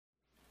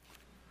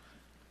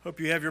Hope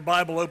you have your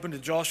Bible open to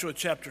Joshua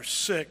chapter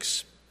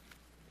 6.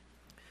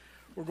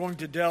 We're going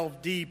to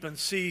delve deep and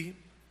see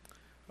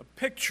a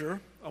picture,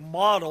 a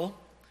model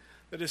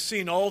that is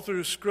seen all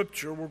through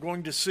Scripture. We're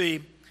going to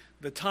see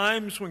the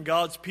times when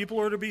God's people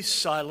are to be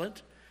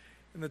silent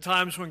and the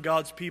times when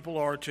God's people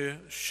are to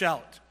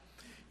shout.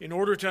 In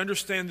order to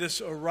understand this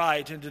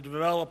aright and to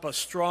develop a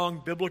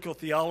strong biblical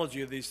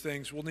theology of these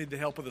things, we'll need the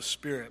help of the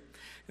Spirit.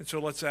 And so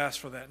let's ask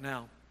for that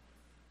now.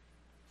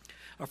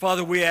 Our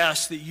Father, we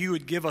ask that you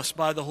would give us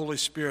by the Holy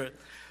Spirit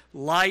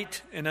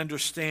light and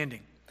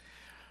understanding.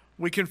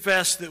 We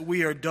confess that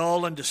we are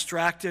dull and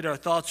distracted. Our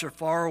thoughts are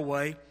far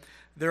away.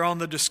 They're on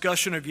the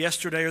discussion of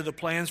yesterday or the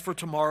plans for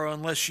tomorrow,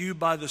 unless you,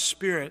 by the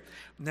Spirit,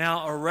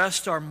 now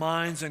arrest our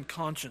minds and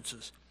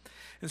consciences.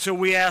 And so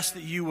we ask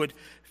that you would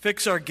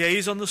fix our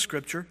gaze on the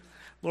Scripture.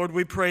 Lord,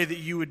 we pray that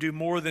you would do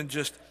more than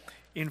just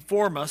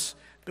inform us,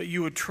 but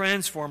you would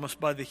transform us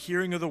by the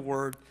hearing of the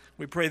Word.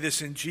 We pray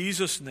this in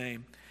Jesus'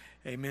 name.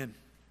 Amen.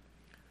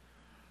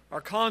 Our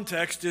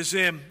context is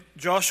in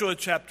Joshua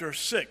chapter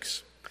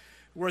 6.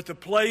 We're at the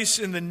place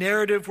in the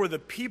narrative where the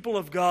people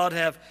of God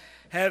have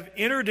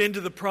entered into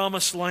the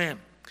promised land.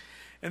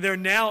 And they're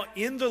now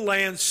in the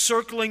land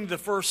circling the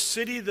first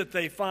city that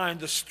they find,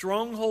 the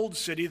stronghold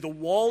city, the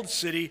walled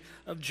city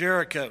of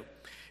Jericho.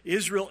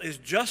 Israel is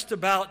just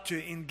about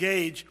to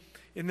engage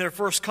in their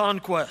first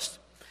conquest.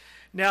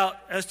 Now,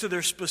 as to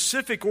their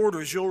specific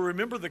orders, you'll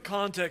remember the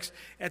context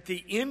at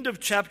the end of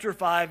chapter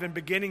 5 and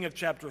beginning of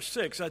chapter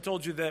 6. I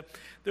told you that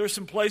there are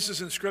some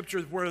places in Scripture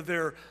where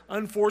there are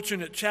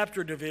unfortunate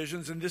chapter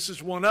divisions, and this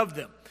is one of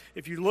them.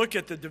 If you look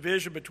at the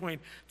division between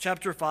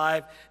chapter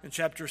 5 and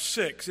chapter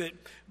 6, it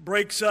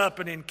breaks up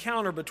an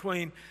encounter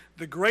between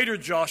the greater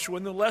Joshua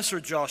and the lesser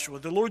Joshua.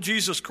 The Lord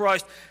Jesus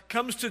Christ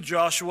comes to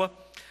Joshua,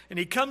 and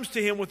he comes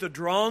to him with a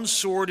drawn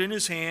sword in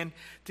his hand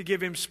to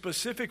give him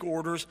specific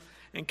orders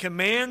and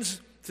commands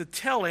to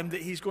tell him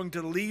that he's going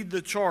to lead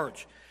the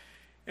charge.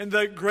 And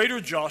the greater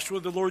Joshua,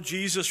 the Lord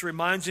Jesus,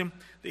 reminds him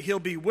that he'll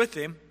be with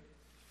him.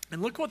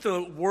 And look what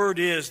the word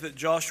is that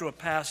Joshua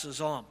passes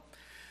on.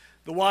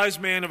 The wise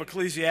man of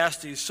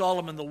Ecclesiastes,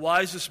 Solomon, the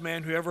wisest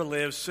man who ever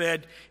lived,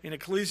 said in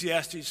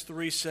Ecclesiastes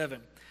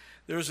 3:7,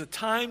 "There is a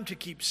time to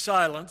keep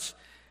silence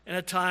and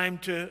a time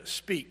to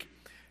speak."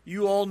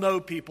 You all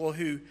know people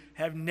who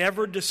have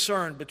never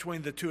discerned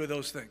between the two of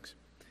those things,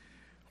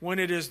 when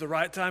it is the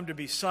right time to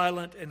be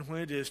silent and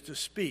when it is to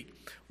speak.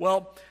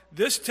 Well,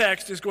 this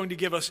text is going to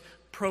give us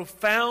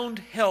profound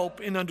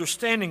help in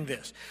understanding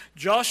this.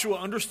 Joshua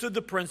understood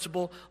the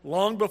principle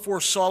long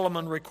before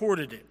Solomon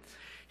recorded it.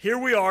 Here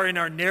we are in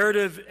our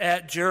narrative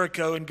at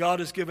Jericho, and God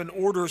has given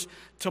orders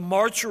to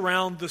march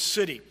around the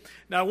city.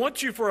 Now, I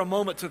want you for a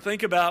moment to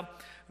think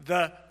about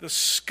the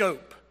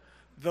scope,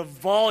 the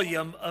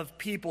volume of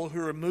people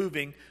who are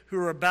moving, who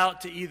are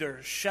about to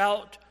either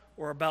shout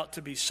or about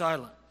to be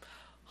silent.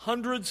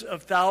 Hundreds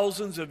of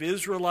thousands of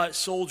Israelite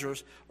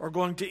soldiers are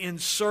going to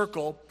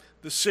encircle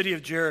the city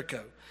of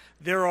Jericho.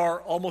 There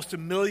are almost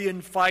 1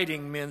 million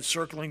fighting men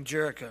circling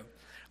Jericho.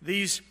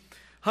 These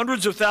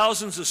hundreds of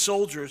thousands of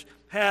soldiers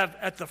have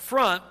at the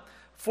front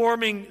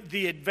forming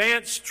the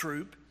advance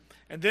troop,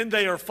 and then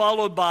they are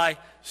followed by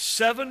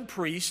 7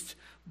 priests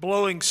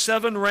blowing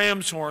 7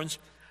 ram's horns,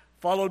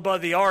 followed by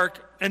the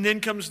ark, and then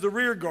comes the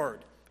rear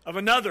guard of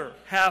another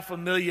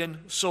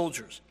 500,000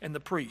 soldiers and the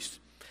priests.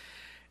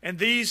 And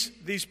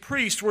these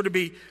priests were to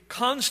be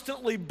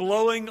constantly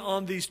blowing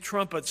on these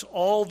trumpets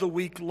all the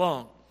week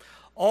long.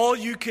 All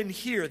you can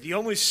hear, the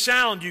only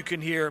sound you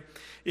can hear,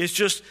 is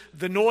just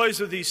the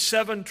noise of these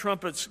 7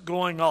 trumpets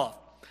going off.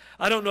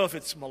 I don't know if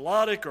it's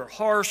melodic or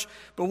harsh,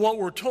 but what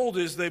we're told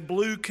is they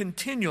blew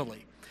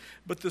continually.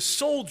 But the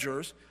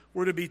soldiers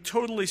were to be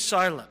totally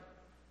silent.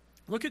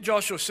 Look at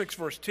Joshua 6,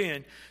 verse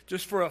 10,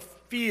 just for a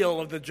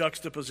feel of the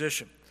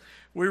juxtaposition.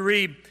 We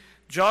read,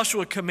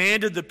 "Joshua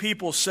commanded the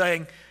people,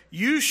 saying,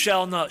 'You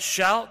shall not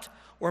shout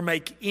or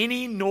make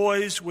any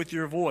noise with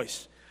your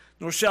voice,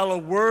 nor shall a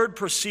word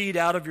proceed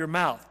out of your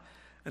mouth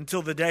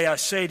until the day I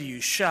say to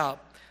you,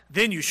 shout,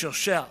 then you shall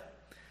shout.'"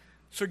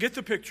 So get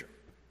the picture.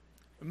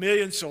 1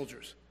 million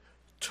soldiers,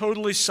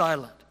 totally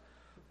silent,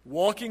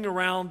 walking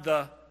around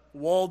the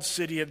walled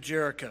city of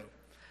Jericho.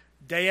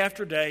 Day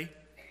after day,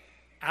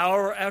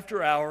 hour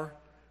after hour,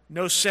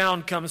 no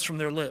sound comes from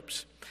their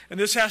lips. And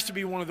this has to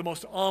be one of the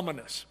most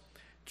ominous,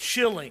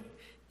 chilling,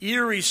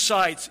 eerie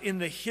sights in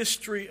the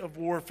history of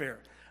warfare.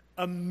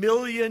 1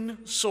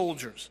 million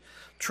soldiers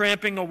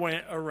tramping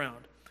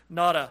around.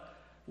 Not a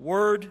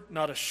word,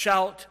 not a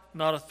shout,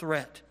 not a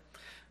threat.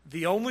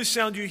 The only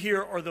sound you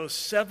hear are those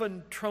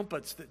 7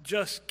 trumpets that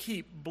just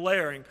keep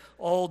blaring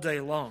all day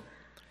long.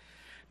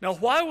 Now,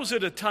 why was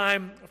it a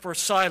time for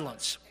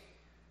silence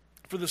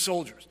for the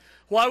soldiers?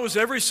 Why was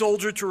every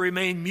soldier to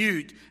remain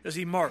mute as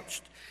he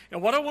marched?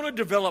 And what I want to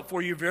develop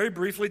for you very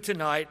briefly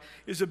tonight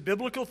is a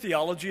biblical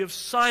theology of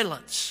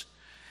silence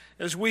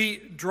as we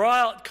draw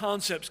out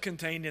concepts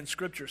contained in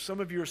Scripture. Some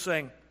of you are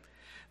saying,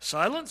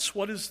 silence?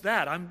 What is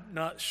that? I'm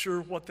not sure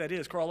what that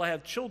is. Carl, I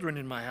have children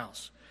in my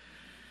house.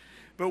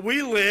 But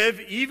we live,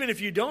 even if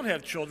you don't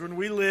have children,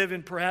 we live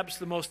in perhaps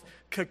the most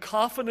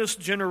cacophonous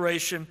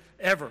generation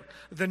ever,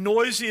 the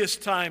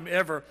noisiest time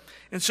ever.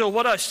 And so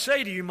what I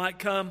say to you might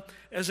come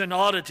as an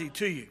oddity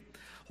to you.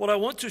 What I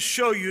want to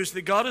show you is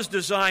that God has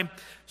designed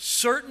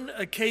certain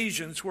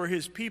occasions where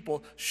his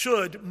people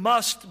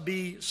must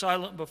be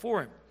silent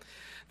before him.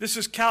 This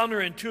is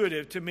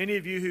counterintuitive to many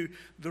of you who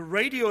the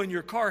radio in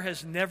your car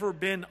has never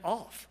been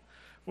off.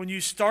 When you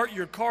start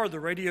your car, the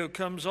radio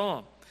comes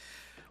on.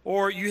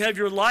 Or you have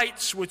your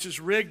light switch is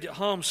rigged at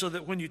home so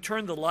that when you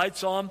turn the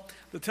lights on,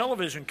 the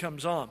television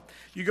comes on.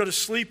 You go to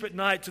sleep at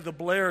night to the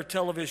blare of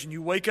television.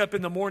 You wake up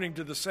in the morning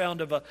to the sound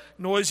of a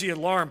noisy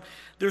alarm.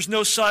 There's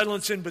no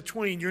silence in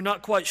between. You're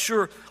not quite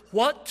sure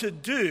what to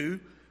do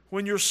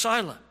when you're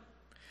silent.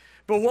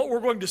 But what we're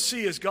going to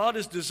see is God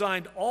has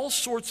designed all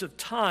sorts of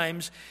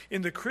times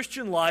in the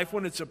Christian life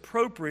when it's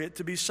appropriate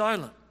to be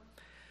silent.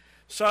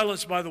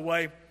 Silence, by the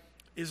way,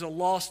 is a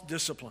lost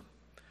discipline.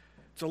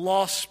 It's a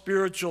lost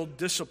spiritual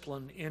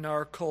discipline in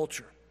our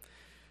culture.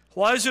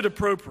 Why is it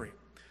appropriate?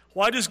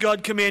 Why does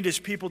God command his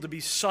people to be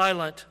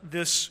silent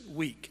this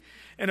week?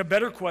 And a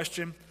better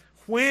question,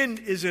 when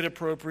is it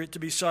appropriate to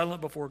be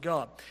silent before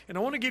God? And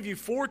I want to give you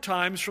 4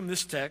 times from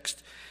this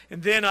text,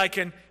 and then I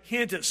can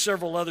hint at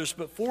several others,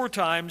 but 4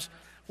 times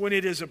when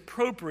it is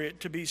appropriate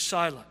to be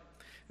silent.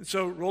 And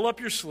so roll up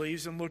your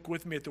sleeves and look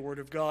with me at the Word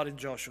of God in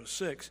Joshua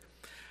 6.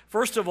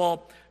 First of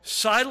all,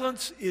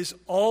 silence is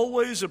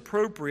always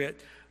appropriate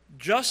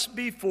just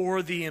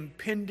before the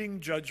impending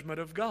judgment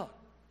of God.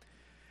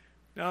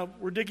 Now,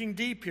 we're digging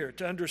deep here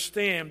to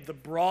understand the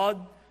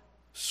broad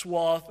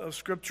swath of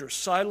Scripture.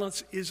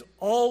 Silence is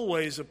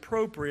always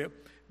appropriate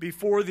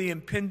before the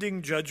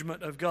impending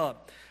judgment of God.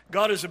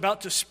 God is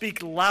about to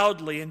speak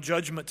loudly in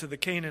judgment to the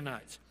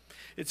Canaanites.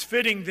 It's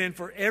fitting then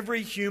for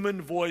every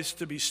human voice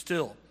to be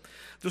still.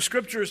 The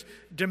Scriptures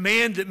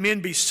demand that men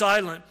be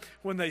silent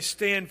when they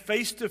stand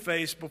face to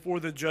face before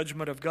the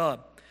judgment of God.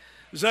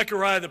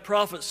 Zechariah the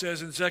prophet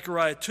says in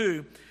Zechariah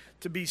 2,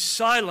 to be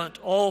silent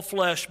all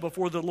flesh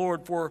before the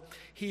Lord, for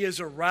he is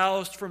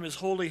aroused from his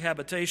holy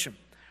habitation.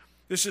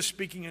 This is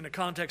speaking in a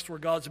context where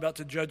God's about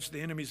to judge the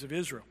enemies of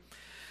Israel.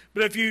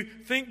 But if you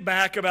think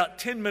back about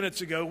 10 minutes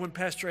ago when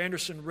Pastor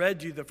Anderson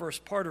read you the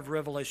first part of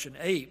Revelation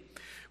 8,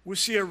 we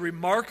see a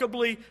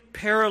remarkably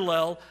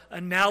parallel,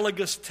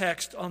 analogous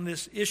text on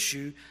this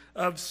issue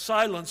of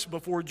silence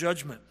before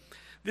judgment.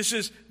 This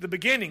is the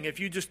beginning. If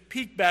you just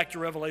peek back to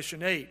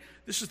Revelation 8,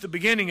 this is the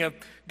beginning of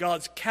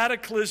God's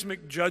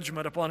cataclysmic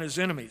judgment upon his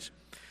enemies.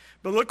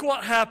 But look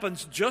what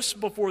happens just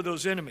before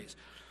those enemies.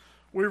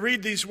 We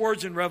read these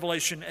words in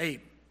Revelation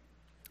 8.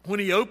 When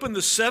he opened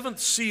the 7th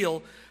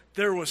seal,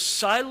 there was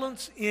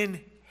silence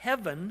in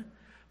heaven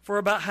for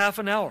about half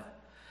an hour.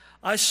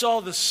 I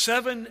saw the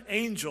 7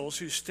 angels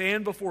who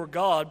stand before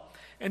God,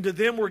 and to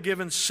them were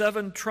given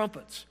 7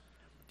 trumpets.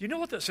 Do you know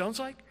what that sounds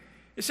like?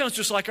 It sounds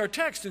just like our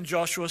text in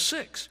Joshua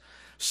 6.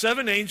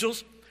 7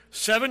 angels,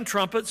 7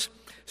 trumpets,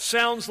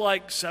 sounds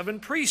like 7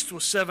 priests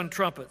with 7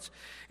 trumpets.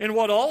 And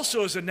what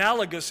also is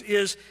analogous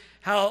is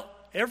how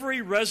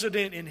every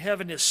resident in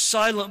heaven is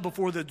silent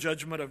before the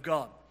judgment of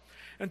God.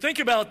 And think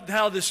about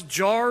how this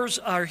jars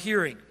our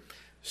hearing.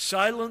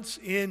 Silence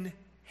in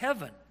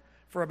heaven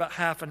for about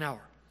half an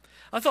hour.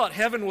 I thought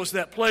heaven was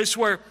that place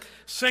where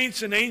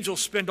saints and angels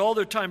spend all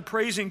their time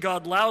praising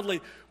God loudly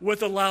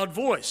with a loud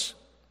voice.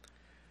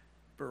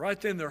 But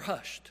right then they're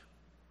hushed.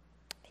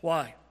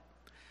 Why?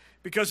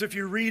 Because if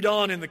you read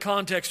on in the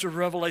context of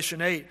Revelation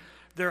 8,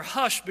 they're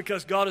hushed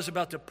because God is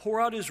about to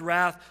pour out his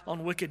wrath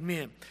on wicked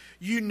men.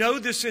 You know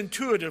this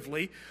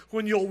intuitively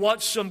when you'll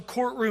watch some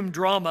courtroom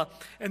drama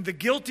and the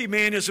guilty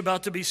man is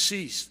about to be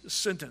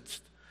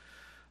sentenced.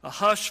 A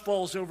hush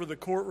falls over the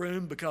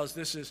courtroom because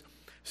this is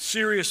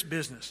serious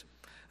business.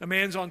 A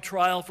man's on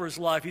trial for his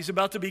life. He's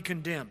about to be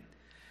condemned.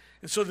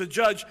 And so the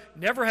judge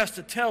never has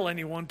to tell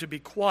anyone to be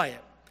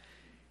quiet.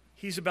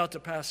 He's about to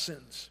pass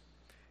sentence.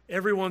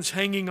 Everyone's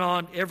hanging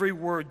on every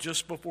word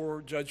just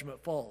before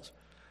judgment falls.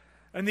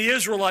 And the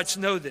Israelites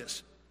know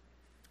this.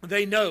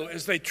 They know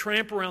as they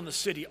tramp around the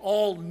city,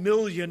 all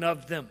 1,000,000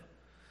 of them,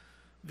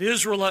 the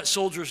Israelite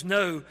soldiers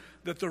know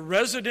that the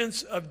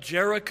residents of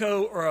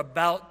Jericho are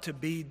about to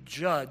be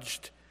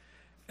judged,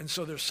 and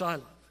so they're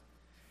silent.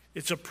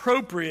 It's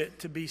appropriate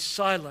to be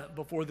silent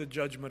before the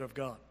judgment of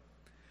God.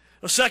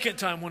 A second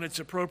time when it's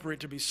appropriate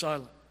to be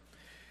silent.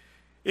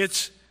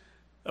 It's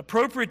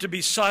appropriate to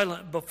be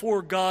silent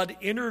before God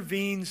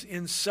intervenes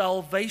in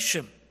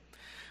salvation.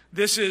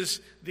 This is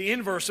the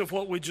inverse of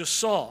what we just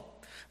saw.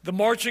 The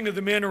marching of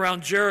the men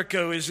around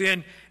Jericho is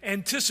in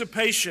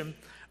anticipation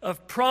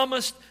of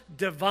promised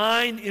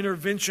divine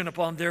intervention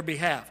upon their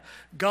behalf.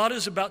 God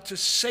is about to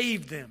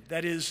save them,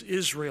 that is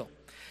Israel.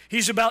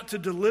 He's about to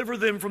deliver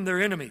them from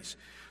their enemies.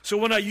 So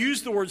when I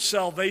use the word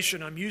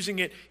salvation, I'm using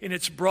it in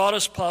its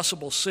broadest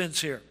possible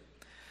sense here.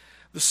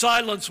 The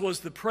silence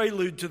was the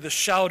prelude to the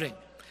shouting,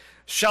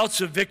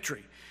 shouts of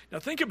victory. Now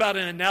think about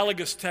an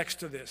analogous text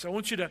to this. I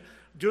want you to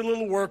do a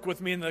little work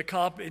with me in your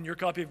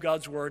copy of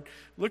God's Word.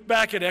 Look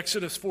back at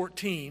Exodus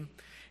 14,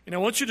 and I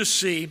want you to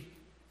see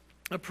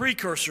a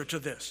precursor to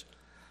this.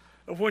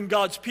 of when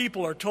God's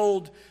people are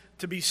told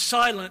to be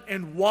silent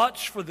and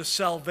watch for the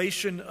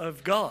salvation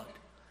of God.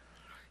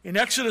 In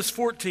Exodus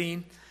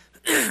 14,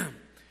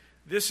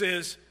 this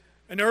is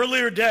an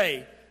earlier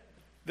day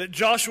that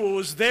Joshua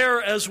was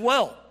there as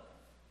well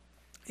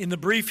in the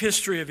brief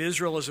history of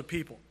Israel as a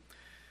people.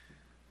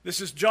 This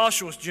is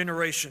Joshua's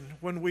generation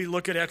when we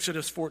look at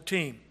Exodus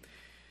 14.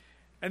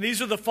 And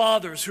these are the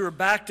fathers who are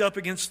backed up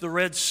against the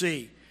Red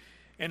Sea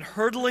and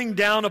hurtling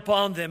down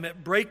upon them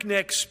at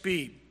breakneck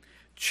speed,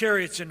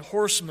 chariots and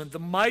horsemen, the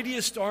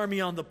mightiest army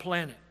on the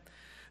planet.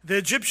 The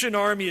Egyptian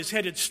army is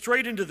headed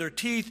straight into their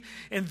teeth,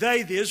 and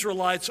they, the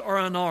Israelites, are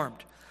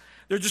unarmed.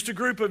 They're just a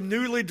group of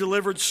newly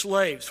delivered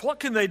slaves. What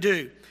can they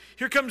do?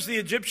 Here comes the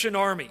Egyptian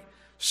army,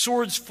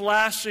 swords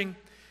flashing,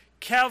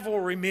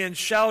 cavalrymen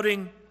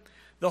shouting,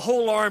 the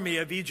whole army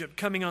of Egypt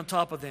coming on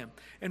top of them.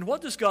 And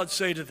what does God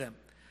say to them?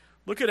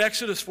 Look at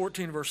Exodus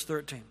 14, verse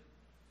 13.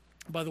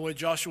 By the way,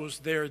 Joshua was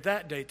there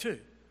that day too.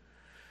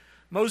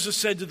 Moses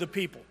said to the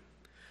people,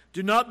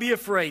 "Do not be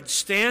afraid.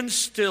 Stand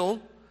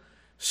still.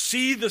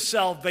 See the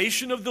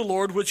salvation of the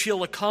Lord, which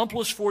he'll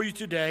accomplish for you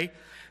today.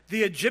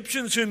 The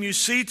Egyptians whom you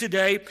see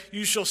today,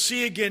 you shall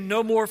see again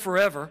no more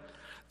forever.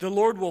 The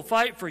Lord will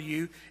fight for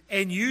you,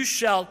 and you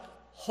shall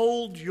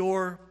hold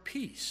your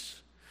peace."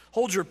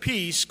 Hold your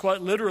peace,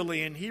 quite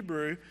literally in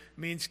Hebrew,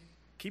 means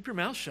keep your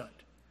mouth shut.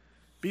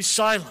 Be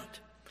silent.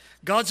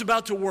 God's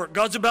about to work.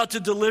 God's about to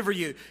deliver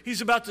you.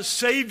 He's about to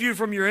save you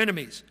from your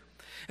enemies.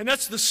 And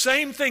that's the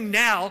same thing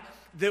now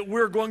that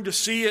we're going to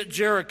see at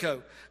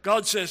Jericho.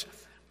 God says,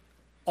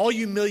 all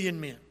you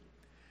million men,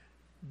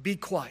 be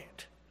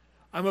quiet.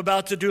 I'm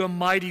about to do a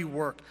mighty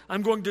work.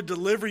 I'm going to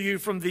deliver you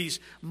from these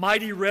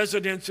mighty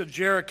residents of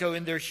Jericho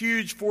in their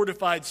huge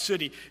fortified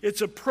city.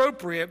 It's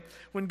appropriate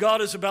when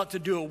God is about to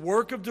do a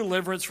work of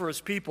deliverance for his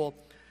people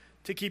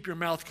to keep your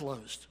mouth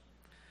closed.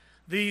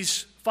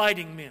 These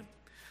fighting men,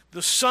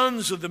 the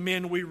sons of the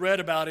men we read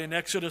about in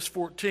Exodus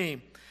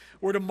 14,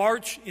 were to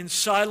march in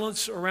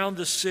silence around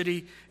the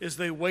city as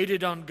they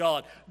waited on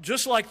God,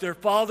 just like their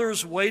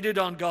fathers waited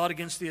on God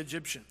against the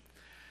Egyptian.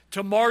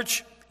 To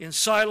march in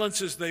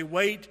silence as they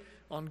wait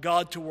on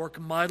God to work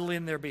mightily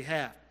in their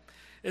behalf.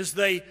 As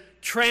they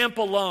tramp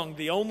along,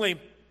 the only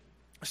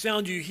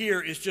sound you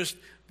hear is just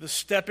the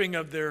stepping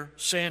of their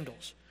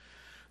sandals.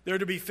 They're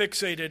to be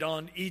fixated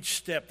on each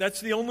step.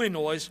 That's the only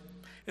noise.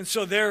 And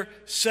so they're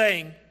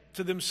saying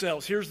to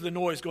themselves, here's the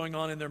noise going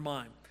on in their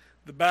mind.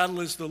 The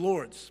battle is the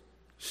Lord's.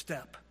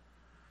 Step.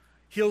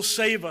 He'll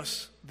save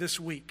us this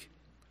week.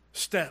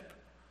 Step.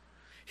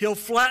 He'll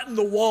flatten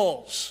the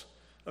walls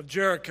of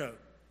Jericho.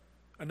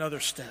 Another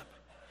step.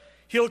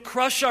 He'll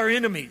crush our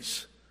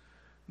enemies.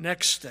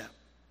 Next step.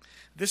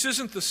 This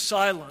isn't the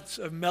silence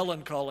of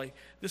melancholy.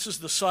 This is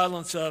the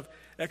silence of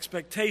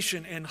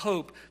expectation and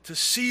hope to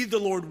see the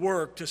Lord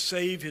work to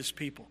save his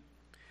people.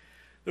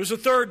 There's a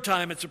third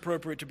time it's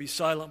appropriate to be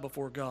silent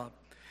before God.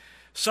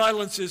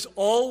 Silence is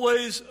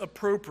always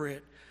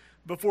appropriate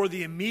before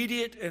the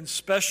immediate and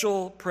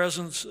special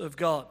presence of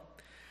God.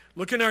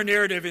 Look in our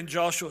narrative in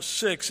Joshua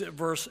 6 at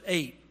verse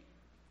 8.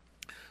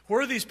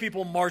 Where are these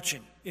people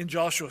marching in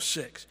Joshua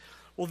 6?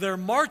 Well, they're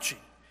marching,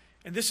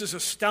 and this is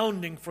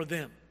astounding for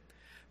them.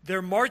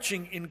 They're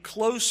marching in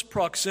close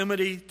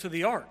proximity to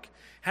the ark.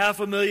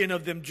 500,000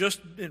 of them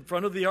just in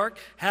front of the ark,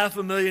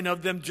 500,000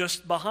 of them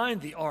just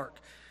behind the ark.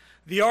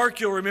 The ark,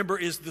 you'll remember,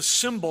 is the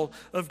symbol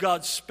of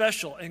God's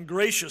special and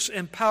gracious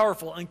and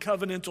powerful and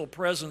covenantal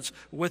presence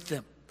with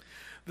them.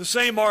 The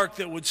same ark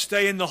that would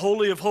stay in the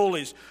Holy of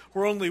Holies,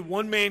 where only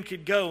one man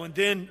could go, and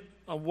then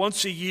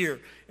once a year,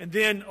 and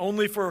then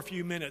only for a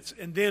few minutes,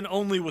 and then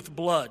only with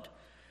blood.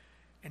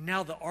 And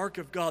now the ark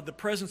of God, the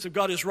presence of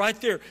God is right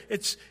there.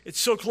 It's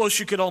so close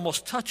you could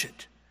almost touch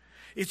it.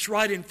 It's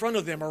right in front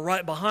of them or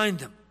right behind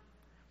them.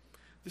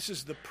 This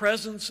is the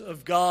presence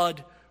of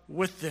God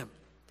with them.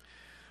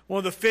 One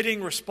of the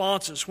fitting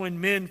responses when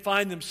men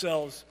find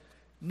themselves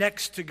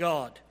next to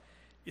God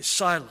is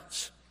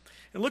silence.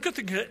 And look at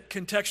the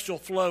contextual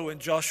flow in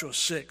Joshua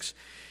 6.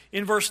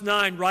 In verse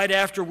 9, right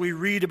after we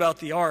read about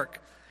the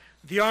ark,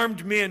 the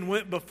armed men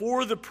went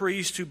before the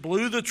priest who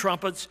blew the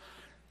trumpets,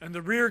 and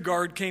the rear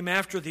guard came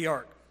after the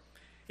ark.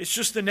 It's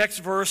just the next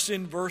verse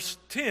in verse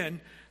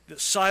 10 that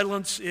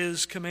silence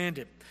is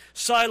commanded.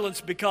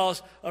 Silence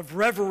because of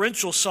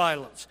reverential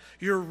silence.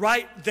 You're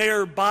right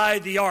there by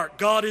the ark.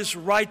 God is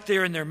right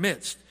there in their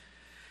midst.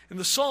 And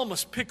the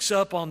psalmist picks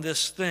up on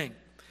this thing.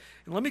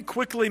 And let me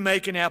quickly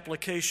make an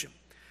application.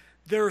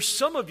 There are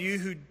some of you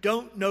who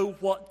don't know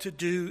what to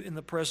do in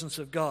the presence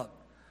of God.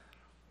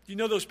 You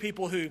know those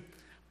people who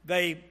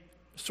they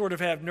sort of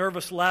have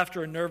nervous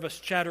laughter and nervous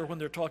chatter when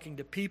they're talking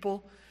to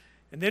people,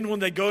 and then when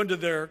they go into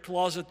their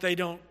closet, they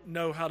don't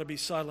know how to be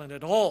silent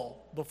at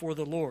all before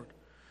the Lord.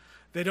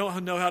 They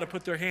don't know how to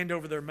put their hand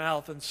over their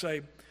mouth and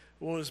say,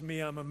 "Woe is me,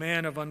 I'm a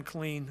man of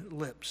unclean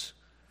lips."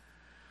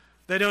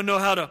 They don't know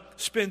how to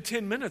spend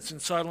 10 minutes in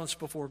silence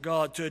before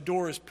God to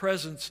adore his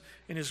presence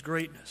and his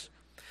greatness.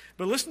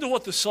 But listen to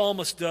what the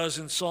psalmist does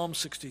in Psalm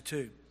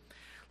 62.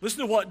 Listen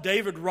to what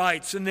David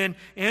writes, and then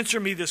answer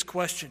me this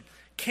question.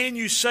 Can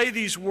you say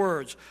these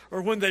words?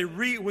 Or when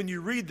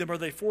you read them, are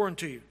they foreign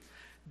to you?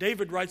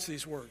 David writes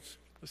these words.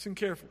 Listen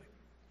carefully.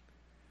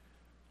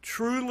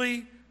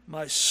 Truly,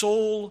 my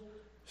soul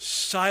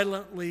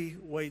silently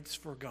waits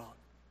for God.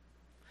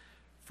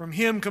 From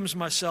him comes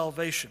my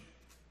salvation.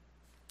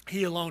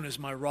 He alone is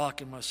my rock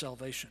and my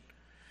salvation.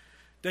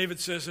 David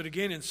says it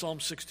again in Psalm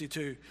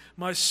 62.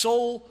 My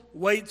soul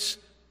waits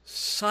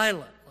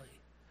silently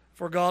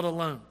for God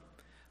alone.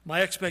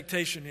 My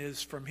expectation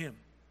is from him.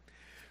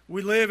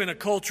 We live in a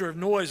culture of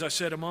noise, I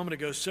said a moment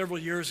ago. Several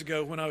years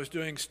ago when I was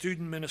doing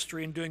student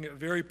ministry and doing it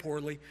very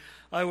poorly,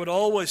 I would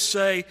always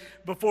say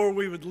before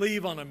we would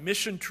leave on a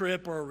mission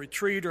trip or a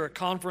retreat or a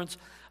conference,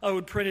 I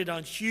would print it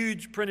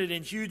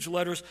in huge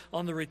letters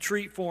on the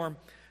retreat form,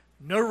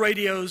 no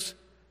radios,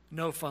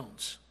 no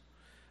phones.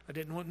 I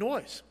didn't want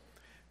noise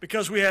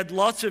because we had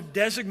lots of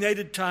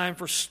designated time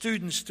for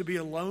students to be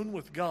alone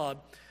with God,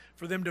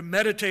 for them to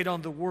meditate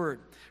on the Word,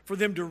 for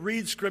them to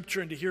read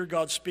Scripture and to hear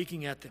God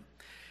speaking at them.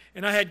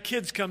 And I had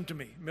kids come to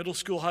me, middle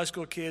school, high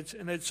school kids,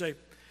 and they'd say,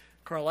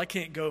 Carl, I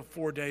can't go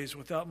 4 days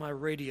without my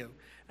radio.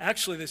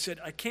 Actually, they said,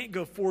 I can't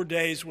go 4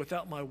 days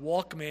without my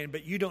Walkman,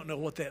 but you don't know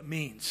what that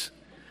means.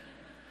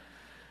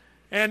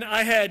 And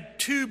I had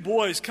 2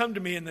 boys come to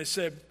me and they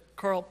said,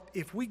 Carl,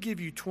 if we give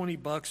you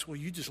 $20, will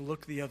you just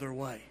look the other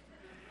way?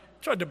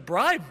 Tried to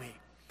bribe me.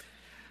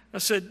 I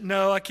said,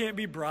 no, I can't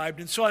be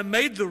bribed. And so I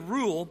made the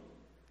rule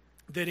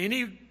that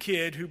any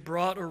kid who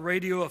brought a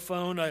radio, a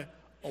phone, a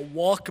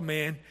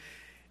Walkman,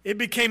 it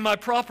became my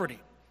property.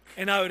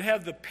 And I would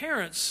have the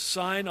parents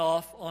sign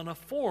off on a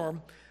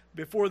form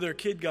before their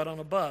kid got on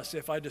a bus.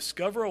 If I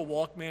discover a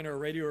Walkman or a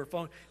radio or a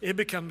phone, it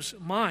becomes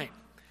mine.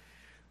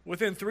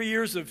 Within 3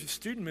 years of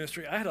student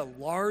ministry, I had a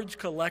large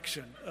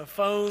collection of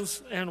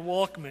phones and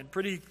Walkman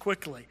pretty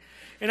quickly.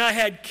 And I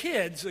had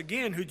kids,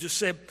 again, who just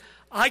said,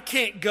 I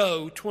can't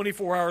go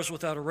 24 hours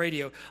without a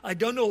radio. I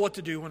don't know what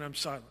to do when I'm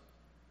silent.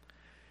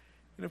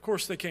 And of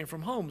course, they came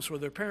from homes where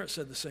their parents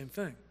said the same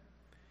thing.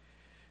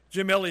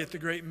 Jim Elliot, the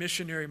great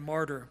missionary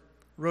martyr,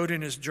 wrote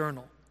in his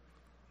journal,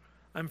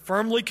 I'm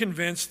firmly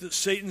convinced that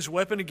Satan's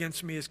weapon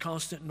against me is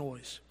constant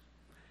noise.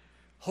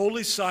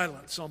 Holy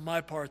silence on my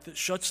part that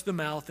shuts the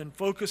mouth and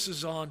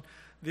focuses on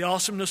the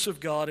awesomeness of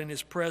God and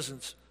his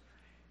presence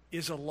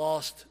is a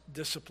lost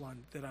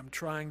discipline that I'm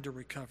trying to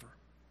recover.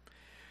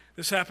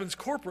 This happens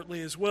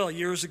corporately as well.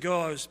 Years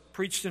ago, I was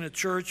preached in a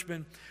church,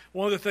 and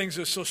one of the things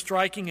that was so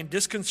striking and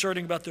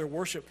disconcerting about their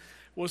worship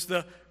was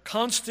the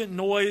constant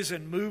noise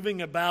and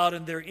moving about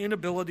and their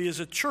inability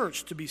as a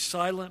church to be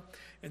silent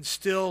and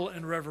still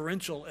and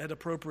reverential at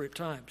appropriate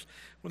times.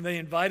 When they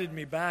invited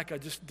me back, I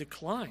just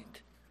declined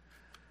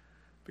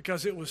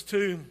because it was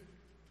too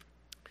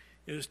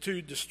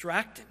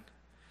distracting.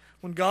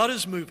 When God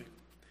is moving,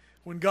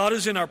 when God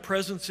is in our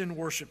presence in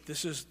worship,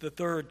 this is the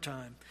 3rd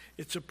time,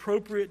 it's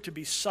appropriate to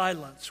be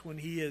silenced when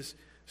he is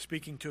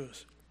speaking to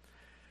us.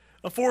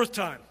 A 4th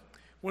time,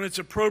 when it's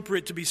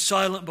appropriate to be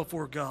silent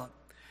before God.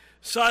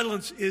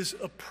 Silence is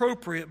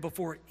appropriate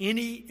before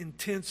any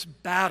intense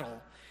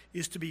battle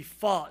is to be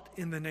fought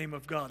in the name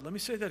of God. Let me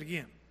say that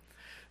again.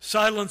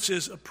 Silence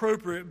is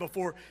appropriate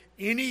before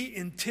any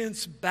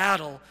intense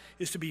battle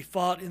is to be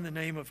fought in the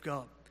name of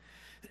God.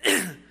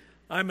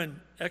 I'm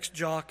an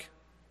ex-jock,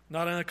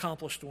 not an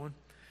accomplished one,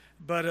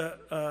 but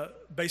a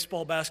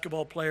baseball,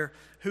 basketball player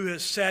who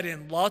has sat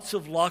in lots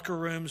of locker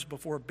rooms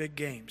before big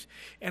games.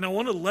 And I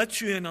want to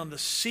let you in on the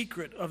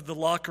secret of the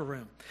locker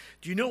room.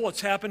 Do you know what's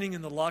happening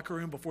in the locker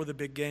room before the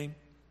big game?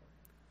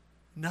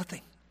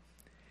 Nothing.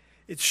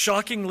 It's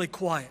shockingly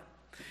quiet.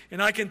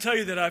 And I can tell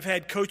you that I've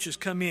had coaches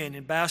come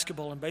in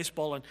basketball and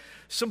baseball, and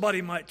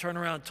somebody might turn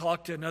around and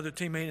talk to another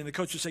teammate, and the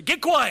coach will say,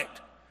 get quiet.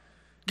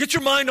 Get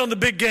your mind on the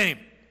big game.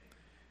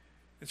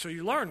 And so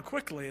you learn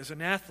quickly as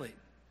an athlete.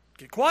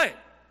 Get quiet.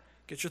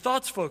 Get your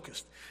thoughts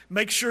focused.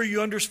 Make sure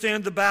you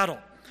understand the battle.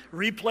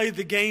 Replay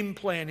the game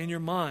plan in your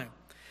mind.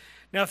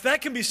 Now, if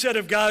that can be said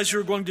of guys who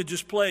are going to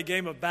just play a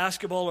game of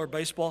basketball or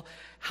baseball,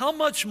 how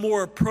much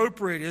more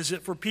appropriate is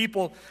it for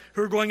people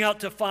who are going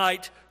out to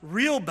fight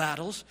real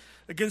battles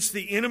against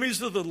the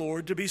enemies of the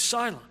Lord to be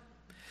silent?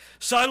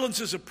 Silence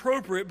is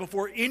appropriate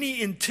before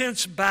any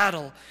intense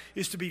battle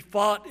is to be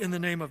fought in the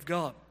name of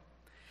God.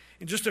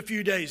 In just a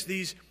few days,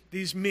 these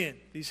men,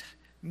 these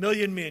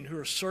million men who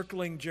are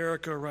circling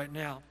Jericho right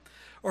now,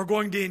 are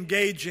going to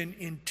engage in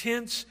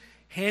intense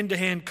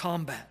hand-to-hand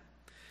combat.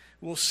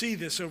 We'll see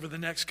this over the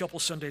next couple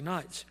Sunday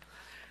nights.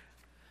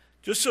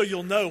 Just so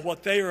you'll know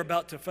what they are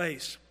about to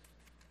face.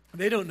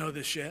 They don't know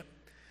this yet,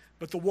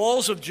 but the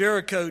walls of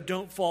Jericho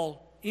don't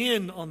fall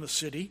in on the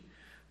city.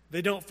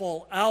 They don't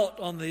fall out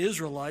on the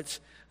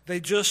Israelites. They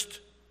just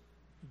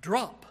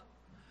drop.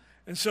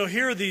 And so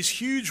here are these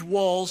huge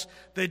walls.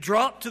 They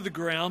drop to the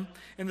ground,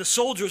 and the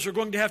soldiers are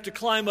going to have to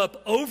climb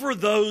up over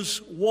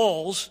those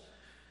walls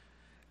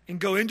and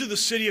go into the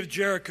city of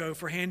Jericho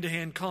for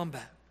hand-to-hand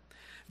combat.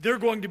 They're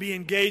going to be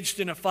engaged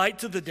in a fight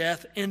to the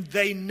death, and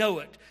they know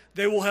it.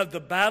 They will have the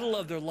battle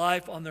of their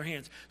life on their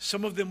hands.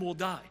 Some of them will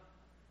die.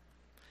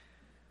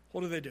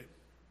 What do?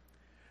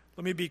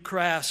 Let me be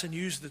crass and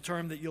use the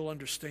term that you'll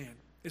understand.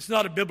 It's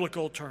not a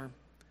biblical term.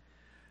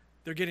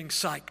 They're getting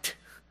psyched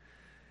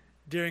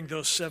during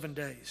those 7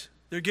 days.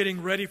 They're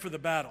getting ready for the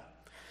battle.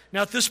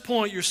 Now, at this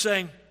point, you're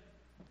saying,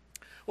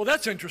 well,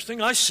 that's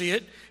interesting. I see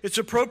it. It's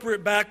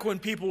appropriate back when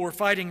people were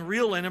fighting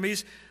real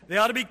enemies. They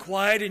ought to be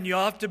quiet, and you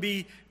ought to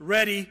be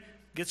ready,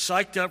 get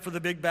psyched up for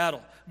the big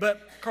battle.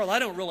 But, Carl, I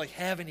don't really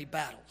have any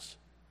battles.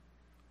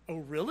 Oh,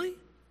 really?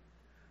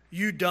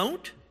 You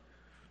don't?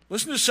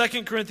 Listen to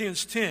 2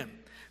 Corinthians 10.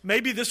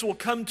 Maybe this will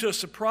come to a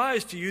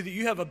surprise to you that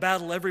you have a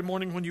battle every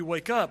morning when you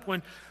wake up.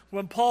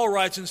 When Paul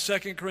writes in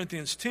 2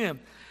 Corinthians 10,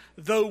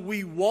 though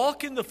we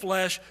walk in the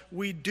flesh,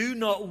 we do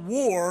not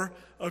war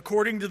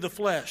according to the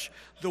flesh.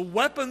 The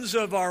weapons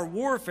of our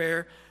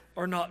warfare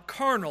are not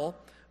carnal,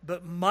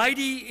 but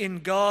mighty in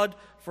God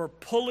for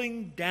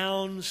pulling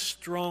down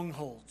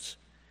strongholds.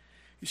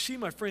 You see,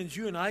 my friends,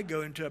 you and I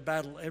go into a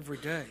battle every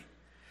day.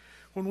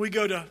 When we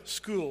go to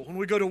school, when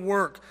we go to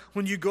work,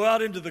 when you go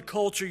out into the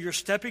culture, you're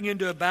stepping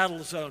into a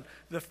battle zone.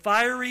 The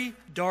fiery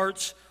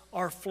darts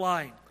are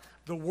flying.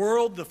 The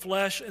world, the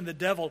flesh, and the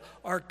devil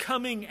are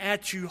coming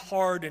at you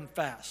hard and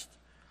fast.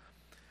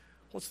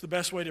 What's the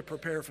best way to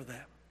prepare for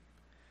that?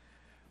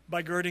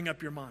 By girding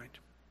up your mind.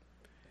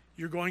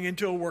 You're going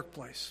into a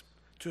workplace,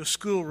 to a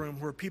schoolroom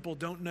where people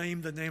don't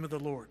name the name of the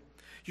Lord.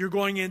 You're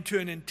going into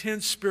an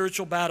intense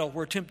spiritual battle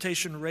where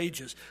temptation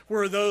rages,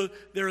 where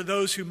there are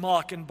those who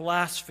mock and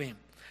blaspheme.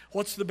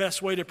 What's the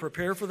best way to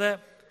prepare for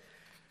that?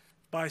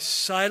 By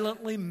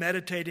silently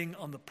meditating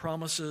on the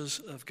promises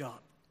of God.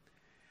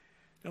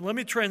 Now let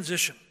me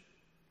transition.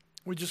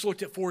 We just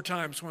looked at 4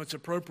 times when it's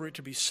appropriate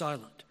to be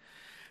silent.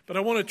 But I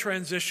want to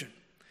transition.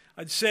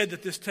 I'd said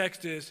that this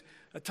text is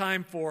a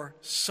time for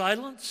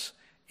silence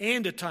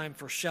and a time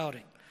for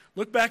shouting.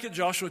 Look back at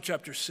Joshua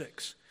chapter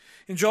 6.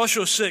 In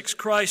Joshua 6,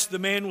 Christ, the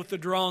man with the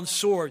drawn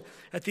sword,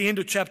 at the end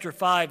of chapter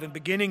 5 and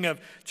beginning of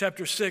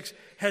chapter 6,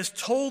 has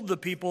told the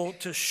people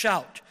to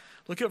shout.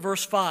 Look at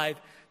verse 5,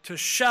 to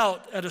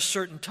shout at a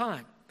certain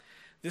time.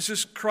 This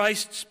is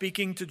Christ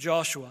speaking to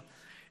Joshua.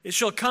 It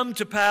shall come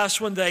to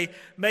pass when they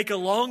make a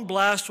long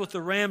blast with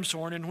the ram's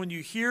horn, and when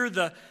you hear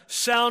the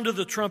sound of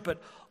the trumpet,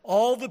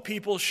 all the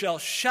people shall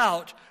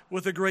shout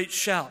with a great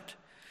shout.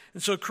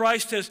 And so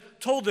Christ has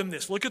told them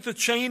this. Look at the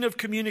chain of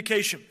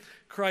communication.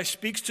 Christ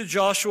speaks to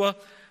Joshua,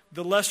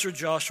 the lesser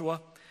Joshua.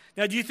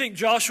 Now, do you think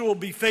Joshua will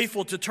be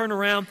faithful to turn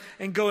around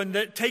and go and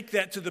take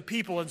that to the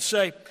people and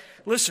say,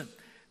 listen,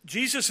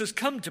 Jesus has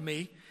come to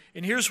me,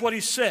 and here's what he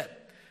said.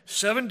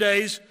 7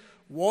 days,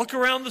 walk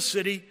around the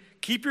city,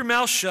 keep your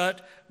mouth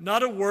shut,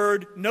 not a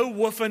word, no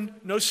woofing,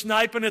 no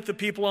sniping at the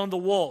people on the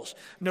walls,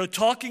 no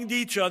talking to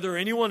each other or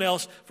anyone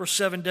else for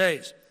 7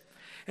 days.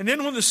 And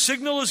then when the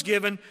signal is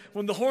given,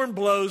 when the horn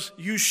blows,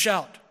 you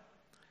shout.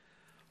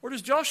 Or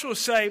does Joshua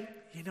say,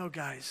 you know,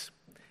 guys,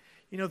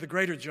 you know, the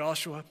greater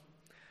Joshua,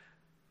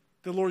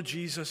 the Lord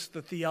Jesus,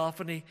 the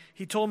theophany,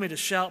 he told me to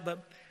shout,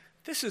 but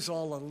this is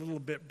all a little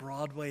bit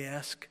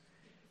Broadway-esque.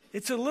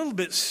 It's a little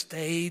bit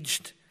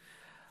staged.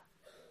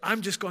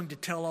 I'm just going to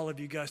tell all of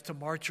you guys to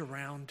march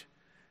around.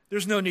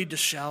 There's no need to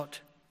shout.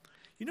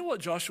 You know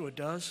what Joshua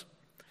does?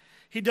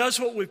 He does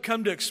what we've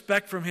come to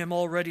expect from him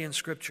already in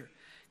Scripture.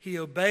 He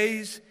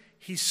obeys,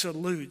 he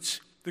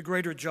salutes the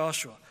greater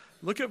Joshua.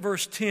 Look at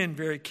verse 10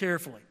 very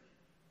carefully.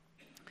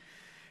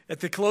 At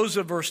the close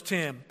of verse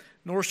 10,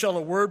 nor shall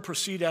a word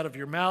proceed out of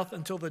your mouth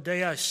until the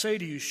day I say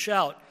to you,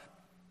 shout,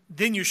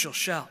 then you shall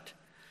shout.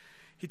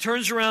 He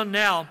turns around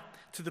now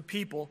to the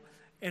people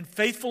and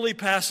faithfully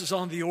passes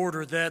on the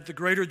order that the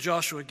greater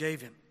Joshua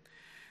gave him.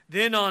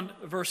 Then on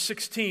verse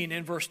 16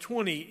 and verse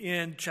 20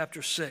 in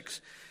chapter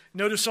 6,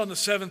 notice on the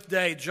 7th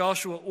day,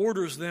 Joshua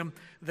orders them,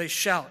 they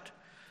shout.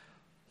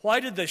 Why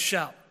did they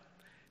shout?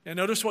 Now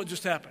notice what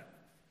just happened.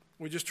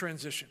 We just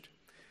transitioned.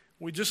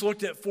 We just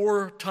looked at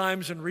 4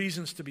 times and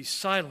reasons to be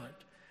silent.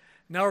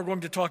 Now we're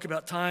going to talk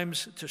about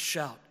times to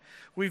shout.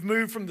 We've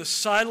moved from the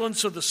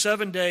silence of the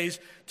 7 days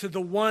to the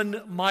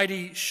one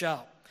mighty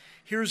shout.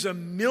 Here's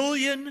 1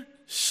 million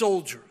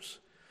soldiers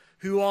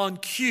who on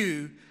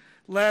cue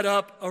let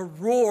up a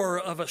roar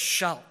of a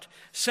shout.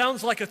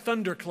 Sounds like a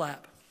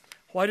thunderclap.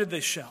 Why did they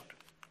shout?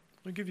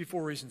 I'll give you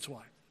 4 reasons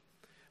why.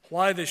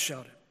 Why they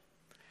shouted.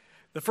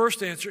 The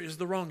first answer is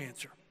the wrong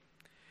answer.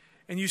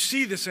 And you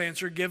see this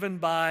answer given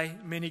by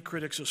many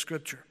critics of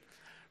Scripture.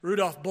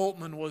 Rudolf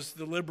Bultmann was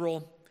the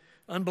liberal,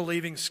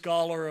 unbelieving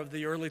scholar of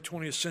the early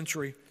 20th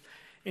century,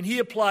 and he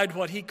applied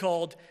what he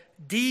called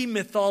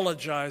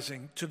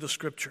demythologizing to the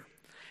Scripture.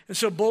 And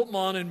so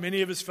Bultmann and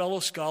many of his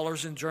fellow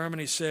scholars in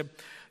Germany said,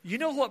 you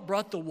know what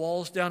brought the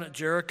walls down at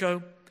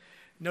Jericho?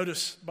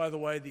 Notice, by the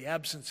way, the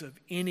absence of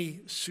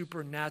any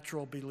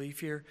supernatural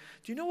belief here.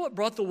 Do you know what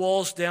brought the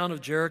walls down of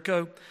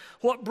Jericho?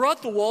 What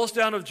brought the walls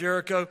down of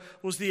Jericho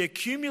was the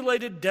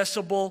accumulated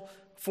decibel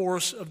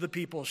force of the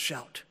people's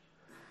shout.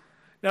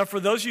 Now, for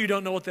those of you who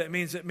don't know what that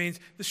means, it means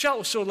the shout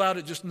was so loud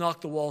it just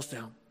knocked the walls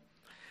down.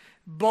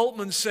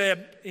 Bultmann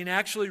said, and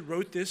actually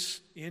wrote this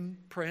in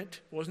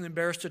print, wasn't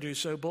embarrassed to do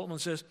so. Bultmann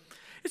says,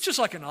 it's just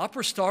like an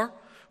opera star.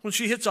 When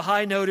she hits a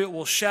high note, it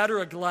will shatter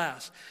a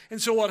glass.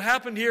 And so what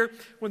happened here,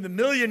 when the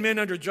 1,000,000 men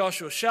under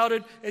Joshua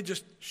shouted, it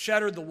just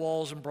shattered the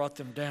walls and brought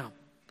them down.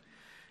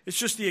 It's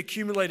just the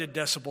accumulated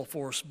decibel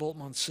force,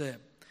 Bultmann said.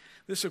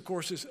 This, of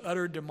course, is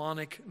utter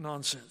demonic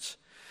nonsense.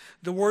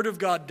 The Word of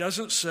God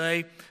doesn't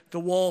say the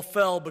wall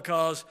fell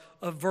because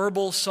a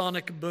verbal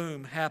sonic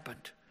boom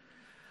happened.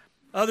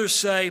 Others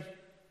say,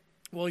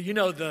 well, you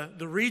know,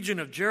 the region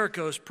of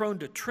Jericho is prone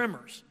to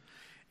tremors.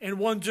 And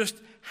one just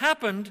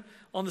happened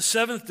on the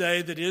seventh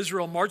day that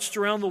Israel marched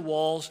around the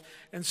walls,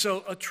 and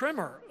so a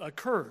tremor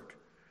occurred.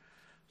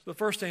 So the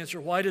first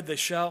answer, why did they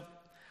shout?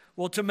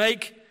 Well, to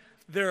make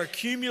their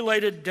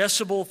accumulated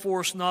decibel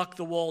force knock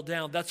the wall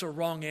down. That's a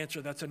wrong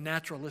answer. That's a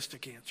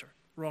naturalistic answer.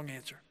 Wrong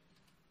answer.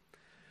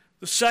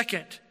 The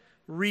second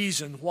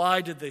reason,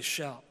 why did they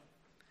shout?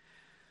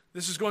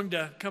 This is going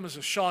to come as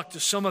a shock to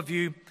some of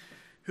you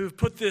who have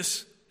put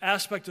this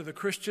aspect of the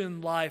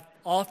Christian life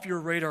off your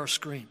radar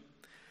screen.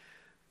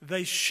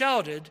 They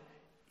shouted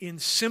in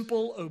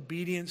simple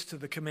obedience to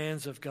the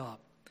commands of God.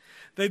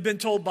 They've been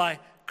told by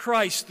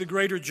Christ, the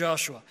greater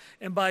Joshua,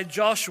 and by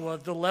Joshua,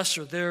 the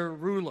lesser, their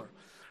ruler,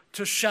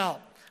 to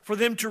shout. For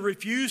them to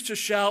refuse to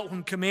shout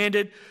when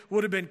commanded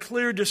would have been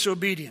clear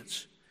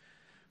disobedience.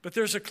 But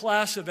there's a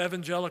class of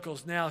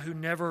evangelicals now who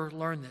never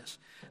learn this.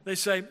 They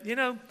say, you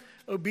know,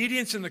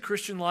 obedience in the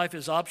Christian life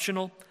is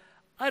optional.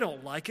 I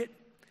don't like it.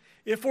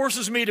 It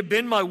forces me to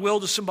bend my will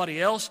to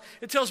somebody else.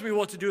 It tells me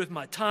what to do with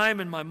my time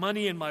and my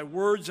money and my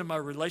words and my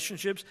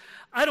relationships.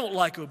 I don't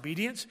like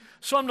obedience,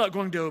 so I'm not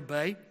going to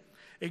obey.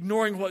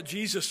 Ignoring what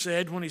Jesus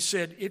said when he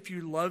said, if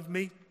you love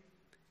me,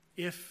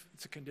 if,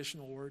 it's a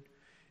conditional word,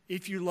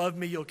 if you love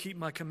me, you'll keep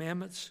my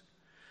commandments.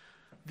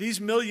 These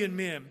 1,000,000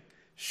 men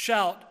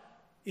shout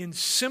in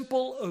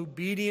simple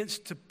obedience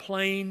to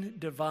plain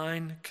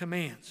divine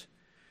commands.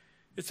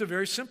 It's a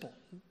very simple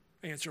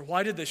answer.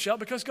 Why did they shout?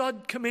 Because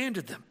God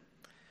commanded them.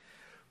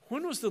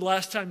 When was the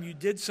last time you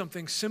did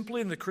something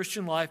simply in the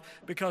Christian life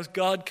because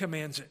God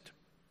commands it?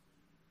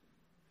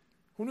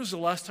 When was the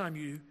last time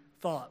you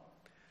thought,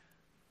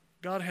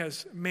 God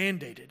has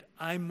mandated,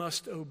 I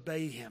must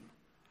obey him?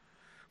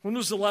 When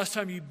was the last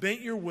time you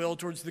bent your will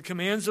towards the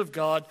commands of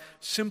God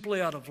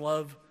simply out of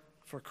love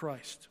for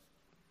Christ?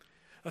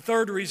 A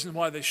third reason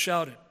why they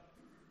shouted.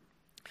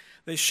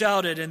 They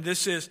shouted, and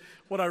this is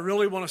what I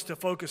really want us to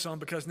focus on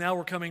because now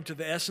we're coming to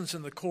the essence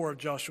and the core of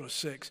Joshua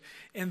 6,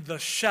 and the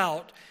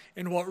shout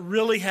and what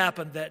really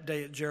happened that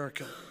day at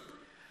Jericho.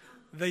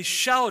 They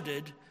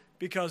shouted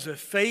because of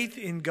faith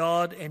in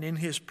God and in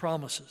his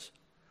promises.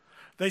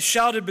 They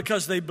shouted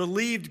because they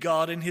believed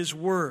God and his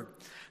word.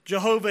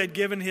 Jehovah had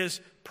given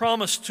his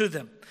promise to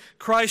them.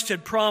 Christ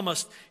had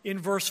promised in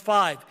verse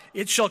 5,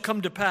 it shall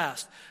come to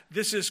pass.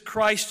 This is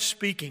Christ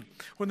speaking.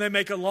 When they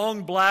make a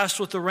long blast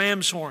with the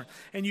ram's horn,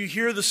 and you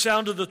hear the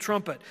sound of the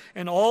trumpet,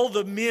 and all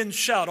the men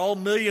shout, all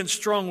 1,000,000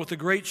 strong with a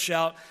great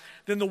shout,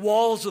 then the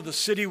walls of the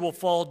city will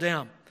fall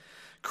down.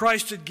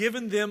 Christ had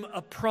given them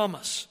a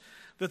promise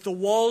that the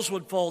walls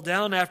would fall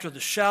down after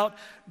the shout.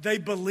 They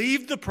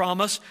believed the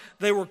promise.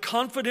 They were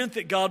confident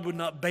that God would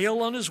not bail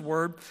on his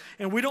word.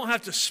 And we don't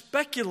have to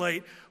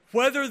speculate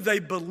whether they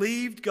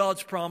believed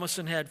God's promise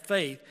and had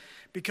faith,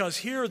 because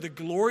here are the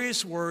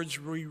glorious words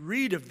we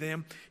read of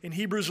them in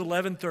Hebrews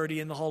 11:30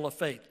 in the Hall of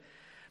Faith.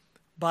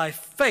 By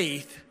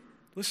faith,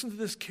 listen to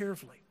this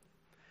carefully,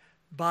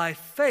 by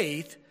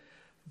faith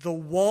the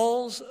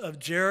walls of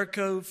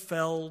Jericho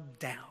fell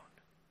down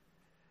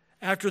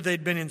after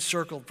they'd been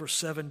encircled for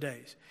 7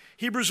 days.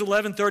 Hebrews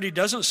 11:30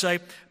 doesn't say,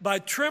 by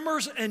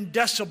tremors and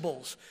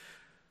decibels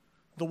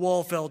the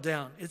wall fell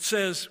down. It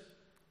says,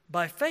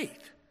 by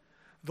faith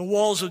the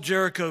walls of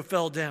Jericho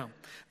fell down.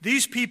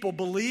 These people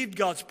believed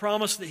God's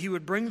promise that he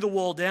would bring the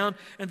wall down,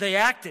 and they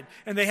acted,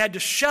 and they had to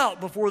shout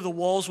before the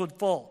walls would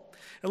fall.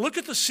 And look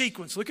at the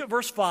sequence. Look at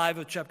verse 5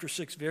 of chapter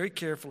 6 very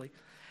carefully.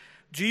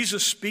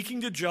 Jesus, speaking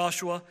to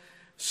Joshua,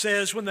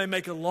 says when they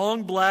make a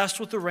long blast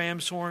with the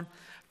ram's horn,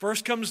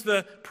 first comes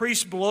the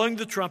priest blowing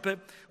the trumpet.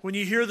 When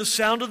you hear the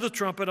sound of the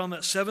trumpet on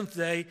that seventh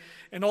day,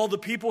 and all the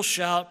people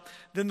shout,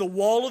 then the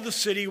wall of the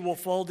city will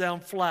fall down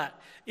flat.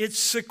 It's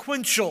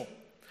sequential.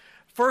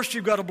 First,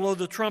 you've got to blow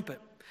the trumpet.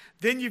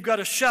 Then you've got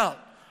to shout.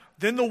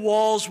 Then the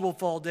walls will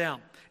fall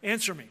down.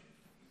 Answer me.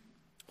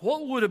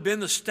 What would have been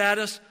the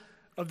status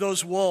of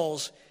those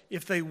walls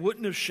if they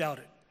wouldn't have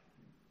shouted?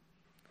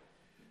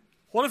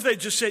 What if they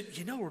just said,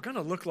 you know, we're going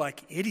to look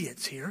like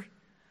idiots here.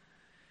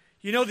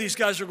 You know, these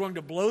guys are going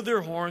to blow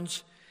their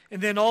horns, and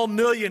then all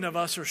 1,000,000 of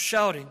us are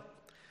shouting.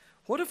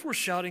 What if we're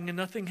shouting and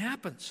nothing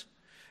happens,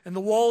 and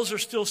the walls are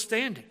still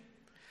standing?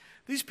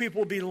 These people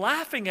will be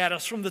laughing at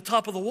us from the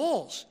top of the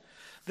walls.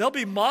 They'll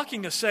be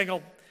mocking us, saying,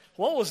 oh,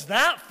 what was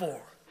that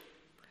for?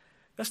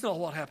 That's not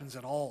what happens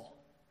at all.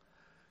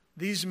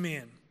 These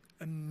men,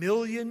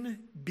 1,000,000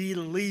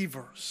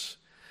 believers.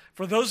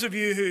 For those of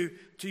you who,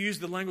 to use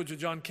the language of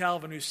John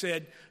Calvin, who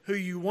said, who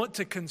you want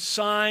to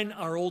consign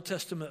our Old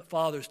Testament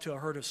fathers to a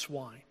herd of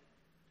swine.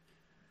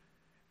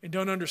 And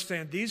don't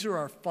understand, these are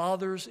our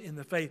fathers in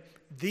the faith.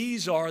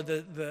 These are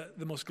the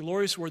most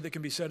glorious word that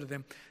can be said of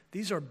them.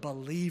 These are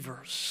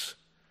believers.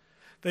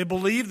 They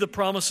believed the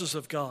promises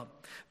of God.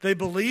 They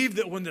believed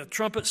that when the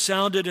trumpet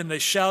sounded and they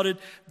shouted,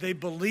 they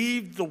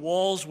believed the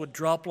walls would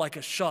drop like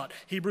a shot.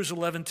 Hebrews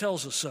 11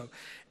 tells us so.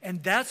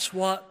 And that's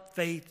what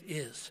faith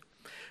is.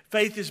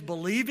 Faith is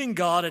believing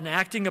God and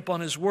acting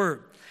upon His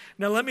word.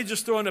 Now let me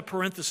just throw in a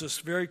parenthesis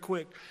very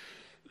quick.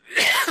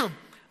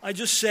 I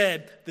just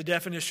said the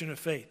definition of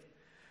faith.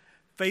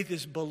 Faith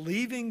is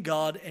believing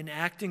God and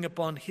acting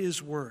upon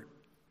His word.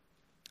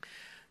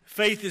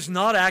 Faith is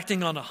not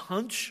acting on a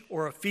hunch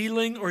or a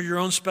feeling or your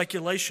own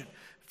speculation.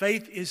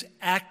 Faith is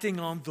acting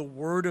on the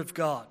word of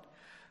God.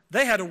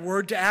 They had a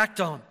word to act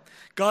on.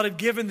 God had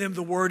given them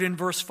the word in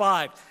verse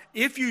 5.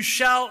 If you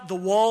shout, the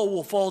wall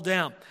will fall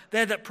down. They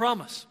had that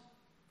promise.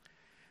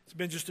 It's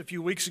been just a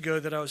few weeks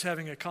ago that I was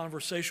having a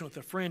conversation with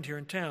a friend here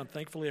in town,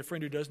 thankfully a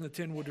friend who doesn't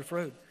attend Woodruff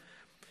Road,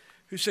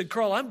 who said,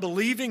 Carl, I'm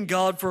believing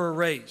God for a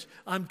raise.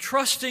 I'm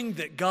trusting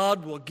that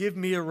God will give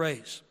me a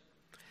raise.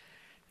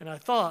 And I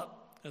thought,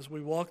 as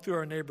we walked through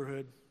our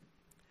neighborhood,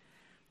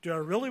 do I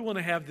really want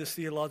to have this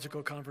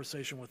theological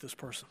conversation with this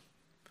person?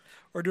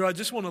 Or do I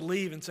just want to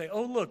leave and say,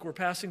 oh, look, we're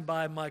passing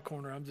by my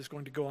corner. I'm just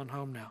going to go on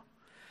home now.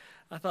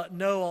 I thought,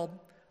 no,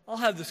 I'll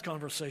have this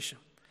conversation.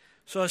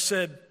 So I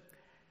said,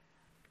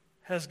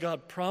 has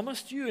God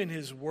promised you in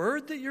His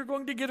word that you're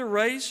going to get a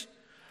raise?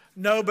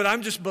 No, but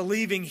I'm just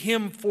believing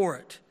Him for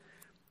it.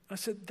 I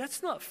said,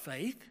 that's not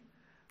faith.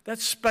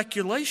 That's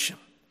speculation.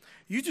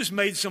 You just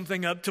made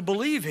something up to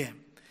believe Him.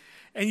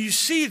 And you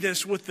see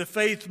this with the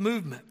faith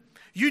movement.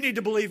 You need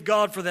to believe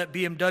God for that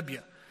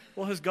BMW.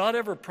 Well, has God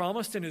ever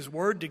promised in His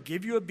word to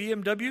give you a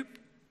BMW?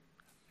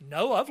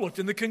 No, I've looked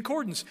in the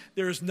concordance.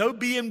 There is no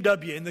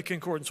BMW in the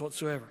concordance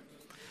whatsoever.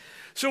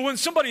 So when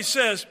somebody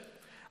says,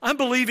 I'm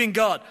believing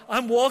God,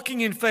 I'm walking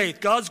in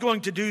faith, God's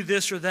going to do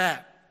this or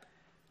that,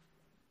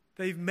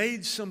 they've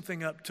made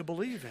something up to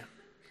believe in.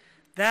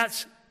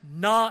 That's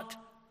not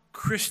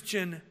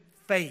Christian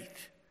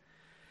faith.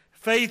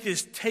 Faith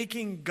is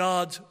taking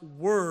God's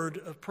word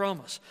of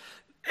promise.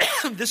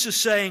 This is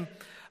saying,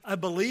 I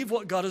believe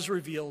what God has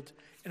revealed,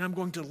 and I'm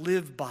going to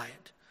live by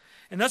it.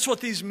 And that's what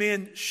these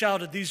men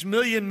shouted, these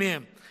million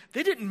men.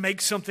 They didn't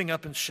make something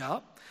up and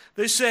shout.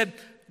 They said,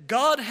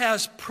 God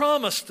has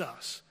promised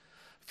us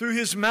through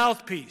His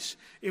mouthpiece,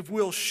 if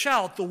we'll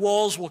shout, the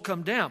walls will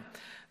come down.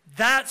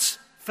 That's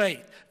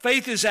faith.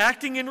 Faith is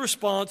acting in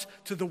response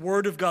to the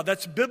word of God.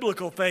 That's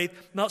biblical faith,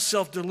 not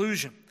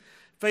self-delusion.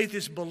 Faith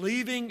is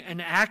believing and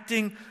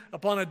acting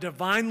upon a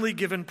divinely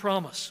given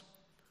promise.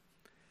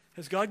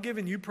 Has God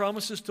given you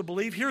promises to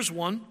believe? Here's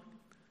one.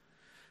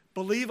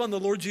 Believe on the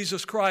Lord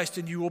Jesus Christ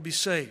and you will be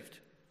saved.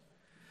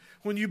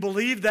 When you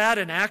believe that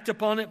and act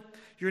upon it,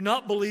 you're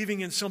not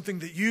believing in something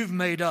that you've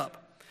made up.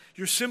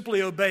 You're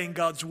simply obeying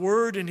God's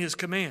word and His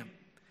command.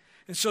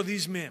 And so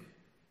these men,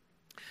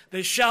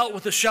 they shout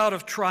with a shout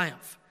of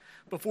triumph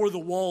before the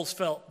walls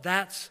fell.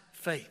 That's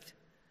faith.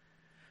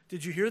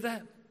 Did you hear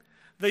that?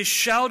 They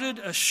shouted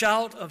a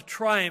shout of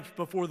triumph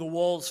before the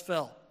walls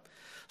fell.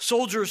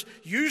 Soldiers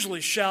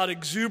usually shout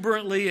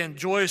exuberantly and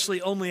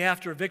joyously only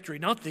after a victory,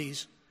 not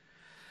these.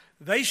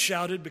 They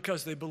shouted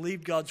because they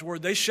believed God's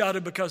word. They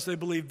shouted because they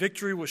believed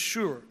victory was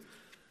sure.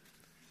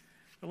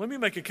 Now, let me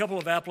make a couple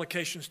of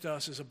applications to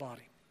us as a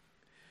body.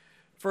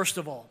 First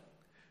of all,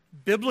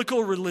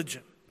 biblical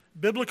religion,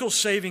 biblical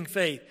saving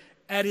faith,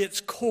 at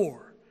its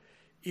core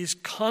is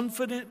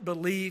confident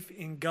belief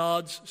in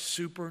God's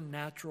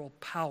supernatural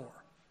power.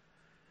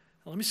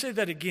 Now, let me say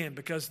that again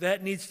because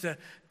that needs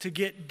to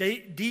get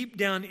deep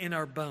down in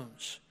our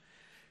bones.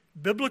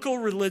 Biblical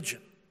religion,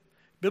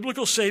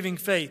 biblical saving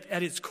faith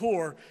at its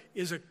core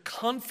is a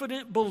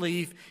confident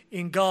belief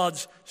in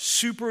God's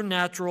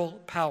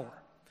supernatural power.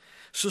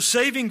 So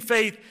saving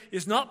faith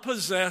is not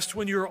possessed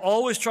when you're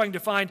always trying to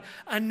find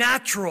a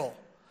natural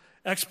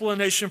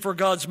explanation for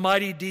God's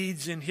mighty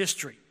deeds in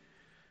history.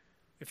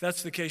 If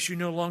that's the case, you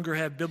no longer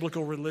have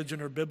biblical religion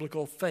or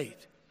biblical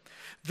faith.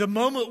 The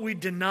moment we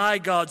deny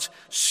God's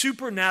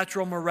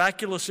supernatural,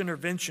 miraculous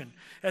intervention,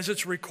 as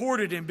it's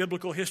recorded in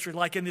biblical history,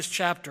 like in this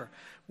chapter,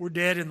 we're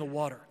dead in the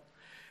water.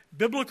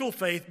 Biblical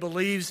faith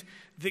believes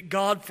that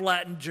God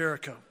flattened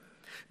Jericho.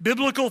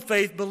 Biblical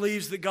faith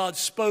believes that God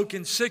spoke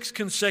in 6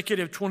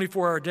 consecutive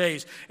 24-hour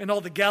days, and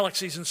all the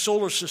galaxies and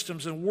solar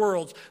systems and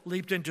worlds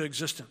leaped into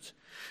existence.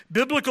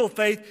 Biblical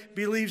faith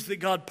believes that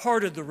God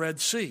parted the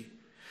Red Sea.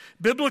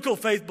 Biblical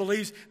faith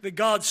believes that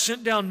God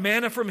sent down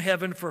manna from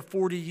heaven for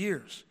 40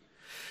 years.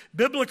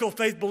 Biblical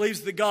faith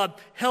believes that God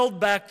held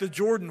back the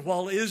Jordan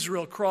while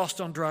Israel crossed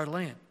on dry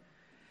land.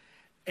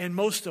 And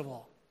most of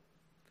all,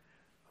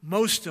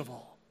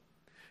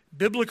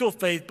 biblical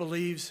faith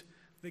believes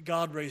that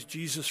God raised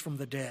Jesus from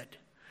the dead.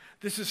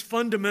 This is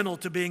fundamental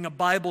to being a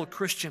Bible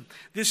Christian.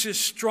 This is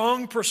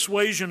strong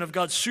persuasion of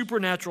God's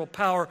supernatural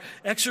power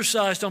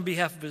exercised on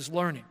behalf of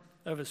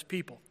His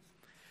people.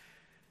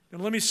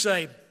 And let me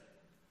say,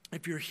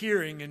 if you're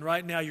hearing and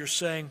right now you're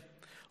saying,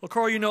 well,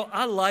 Carl,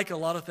 I like a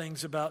lot of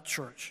things about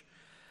church.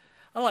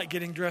 I like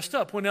getting dressed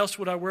up. When else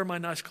would I wear my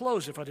nice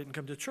clothes if I didn't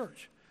come to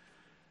church?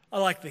 I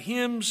like the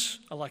hymns.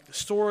 I like the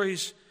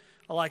stories.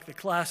 I like the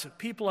class of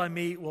people I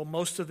meet, well,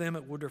 most of them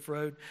at Woodruff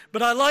Road.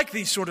 But I like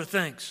these sort of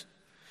things.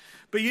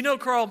 But you know,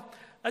 Carl,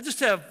 I just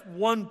have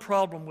one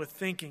problem with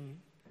thinking,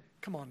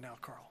 come on now,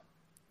 Carl,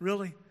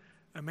 really?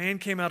 A man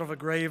came out of a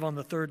grave on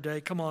the third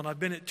day. Come on,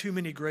 I've been at too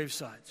many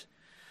gravesides.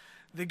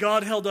 That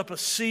God held up a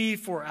sea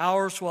for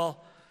hours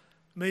while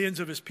millions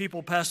of his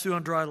people passed through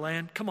on dry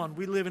land. Come on,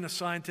 we live in a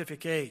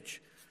scientific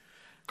age.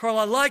 Carl,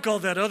 I like all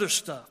that other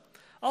stuff.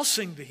 I'll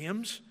sing the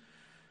hymns.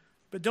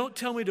 But don't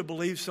tell me to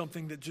believe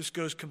something that just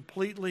goes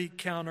completely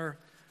counter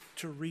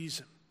to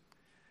reason.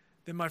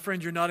 Then, my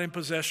friend, you're not in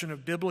possession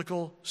of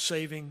biblical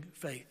saving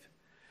faith.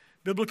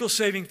 Biblical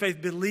saving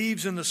faith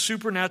believes in the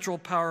supernatural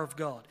power of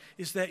God.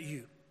 Is that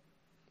you?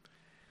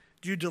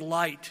 Do you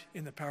delight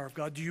in the power of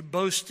God? Do you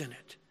boast in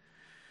it?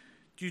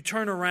 Do you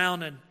turn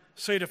around and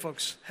say to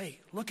folks, hey,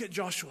 look at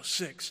Joshua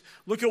 6.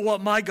 Look at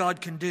what my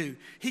God can do.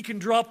 He can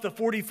drop the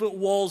 40-foot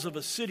walls of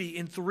a city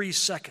in 3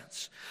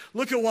 seconds.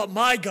 Look at what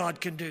my God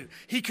can do.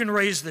 He can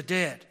raise the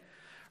dead.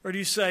 Or do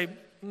you say,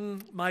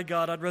 my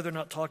God, I'd rather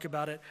not talk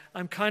about it.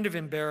 I'm kind of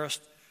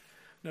embarrassed.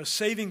 No,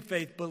 saving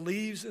faith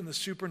believes in the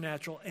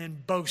supernatural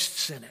and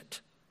boasts in it.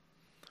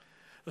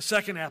 The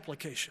second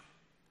application.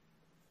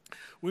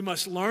 We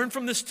must learn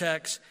from this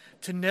text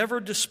to never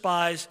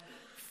despise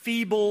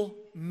feeble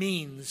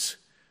means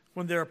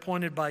when they're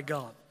appointed by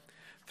God.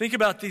 Think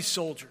about these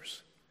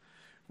soldiers.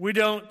 We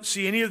don't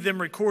see any of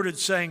them recorded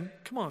saying,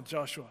 come on,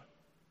 Joshua,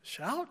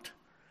 shout?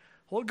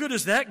 What good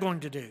is that going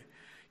to do?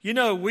 You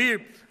know,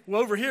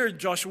 over here,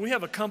 Joshua, we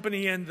have a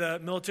company in the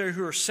military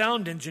who are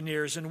sound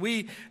engineers, and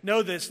we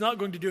know that it's not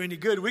going to do any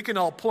good. We can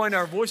all point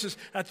our voices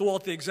at the wall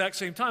at the exact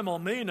same time, all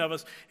million of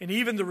us, and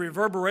even the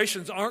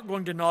reverberations aren't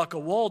going to knock a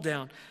wall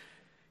down.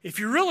 If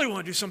you really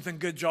want to do something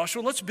good,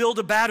 Joshua, let's build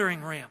a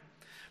battering ram.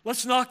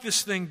 Let's knock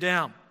this thing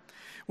down.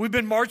 We've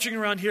been marching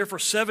around here for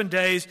 7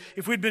 days.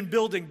 If we'd been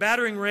building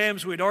battering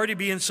rams, we'd already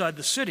be inside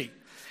the city.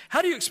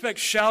 How do you expect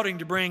shouting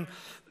to bring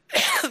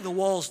the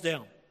walls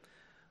down?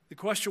 The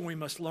question we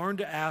must learn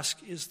to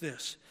ask is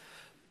this.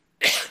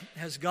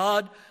 Has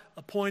God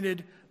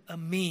appointed a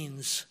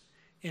means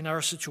in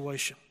our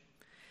situation?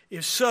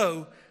 If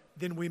so,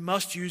 then we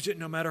must use it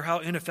no matter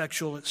how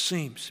ineffectual it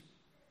seems.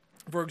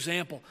 For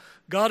example,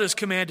 God has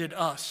commanded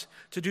us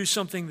to do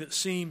something that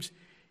seems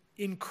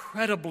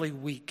incredibly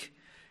weak,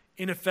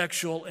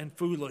 ineffectual, and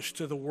foolish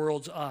to the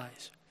world's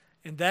eyes.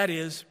 And that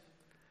is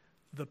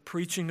the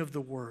preaching of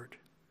the word.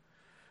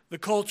 The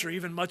culture,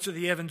 even much of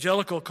the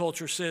evangelical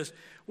culture, says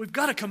we've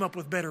got to come up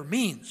with better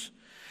means.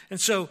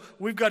 And so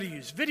we've got to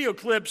use video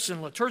clips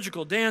and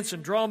liturgical dance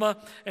and drama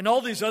and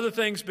all these other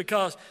things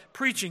because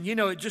preaching, you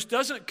know, it just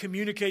doesn't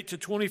communicate to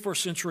 21st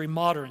century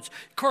moderns.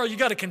 Carl, you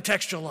got to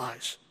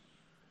contextualize.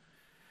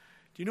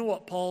 Do you know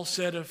what Paul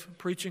said of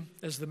preaching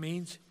as the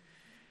means?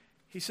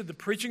 He said the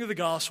preaching of the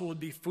gospel would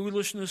be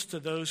foolishness to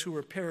those who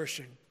are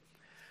perishing,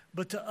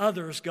 but to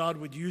others God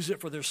would use it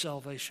for their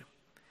salvation.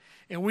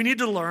 And we need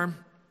to learn,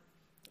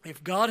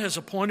 if God has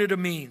appointed a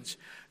means,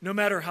 no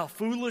matter how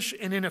foolish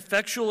and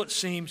ineffectual it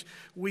seems,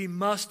 we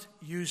must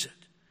use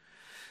it.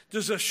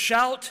 Does a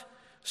shout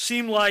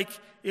seem like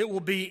it will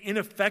be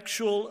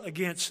ineffectual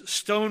against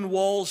stone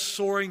walls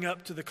soaring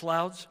up to the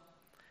clouds?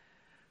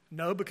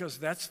 No, because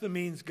that's the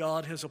means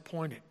God has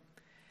appointed,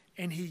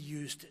 and he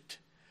used it.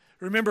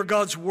 Remember,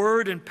 God's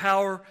word and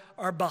power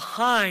are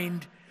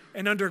behind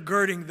and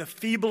undergirding the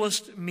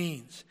feeblest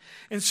means.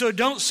 And so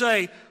don't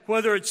say,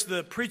 whether it's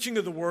the preaching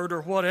of the word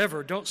or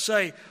whatever, don't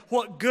say,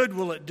 what good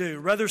will it do?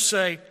 Rather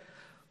say,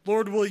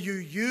 Lord, will you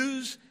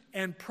use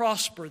and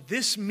prosper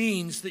this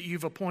means that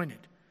you've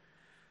appointed?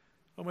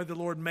 Oh, may the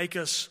Lord make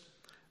us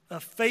a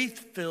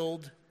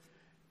faith-filled,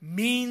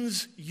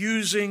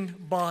 means-using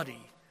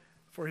body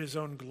for his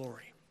own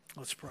glory.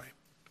 Let's pray.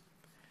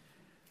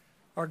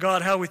 Our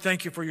God, how we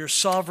thank you for your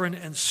sovereign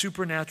and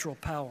supernatural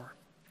power.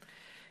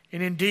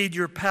 And indeed,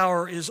 your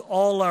power is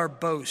all our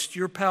boast.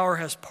 Your power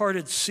has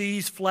parted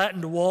seas,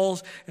 flattened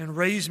walls, and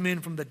raised men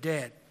from the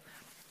dead.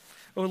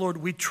 Oh, Lord,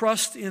 we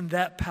trust in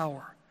that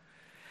power.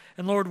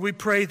 And Lord, we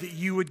pray that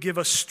you would give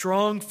us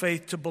strong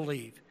faith to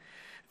believe,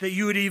 that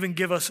you would even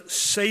give us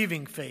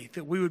saving faith,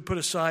 that we would put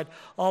aside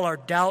all our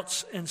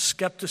doubts and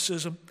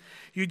skepticism.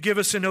 You'd give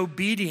us an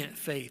obedient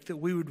faith, that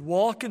we would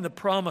walk in the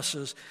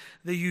promises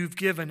that you've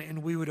given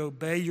and we would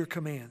obey your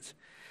commands.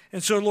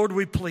 And so, Lord,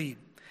 we plead,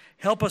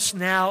 help us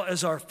now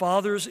as our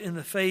fathers in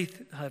the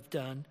faith have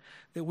done,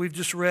 that we've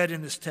just read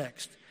in this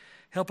text.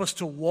 Help us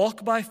to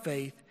walk by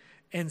faith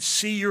and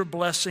see your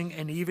blessing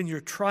and even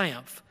your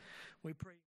triumph. We pray.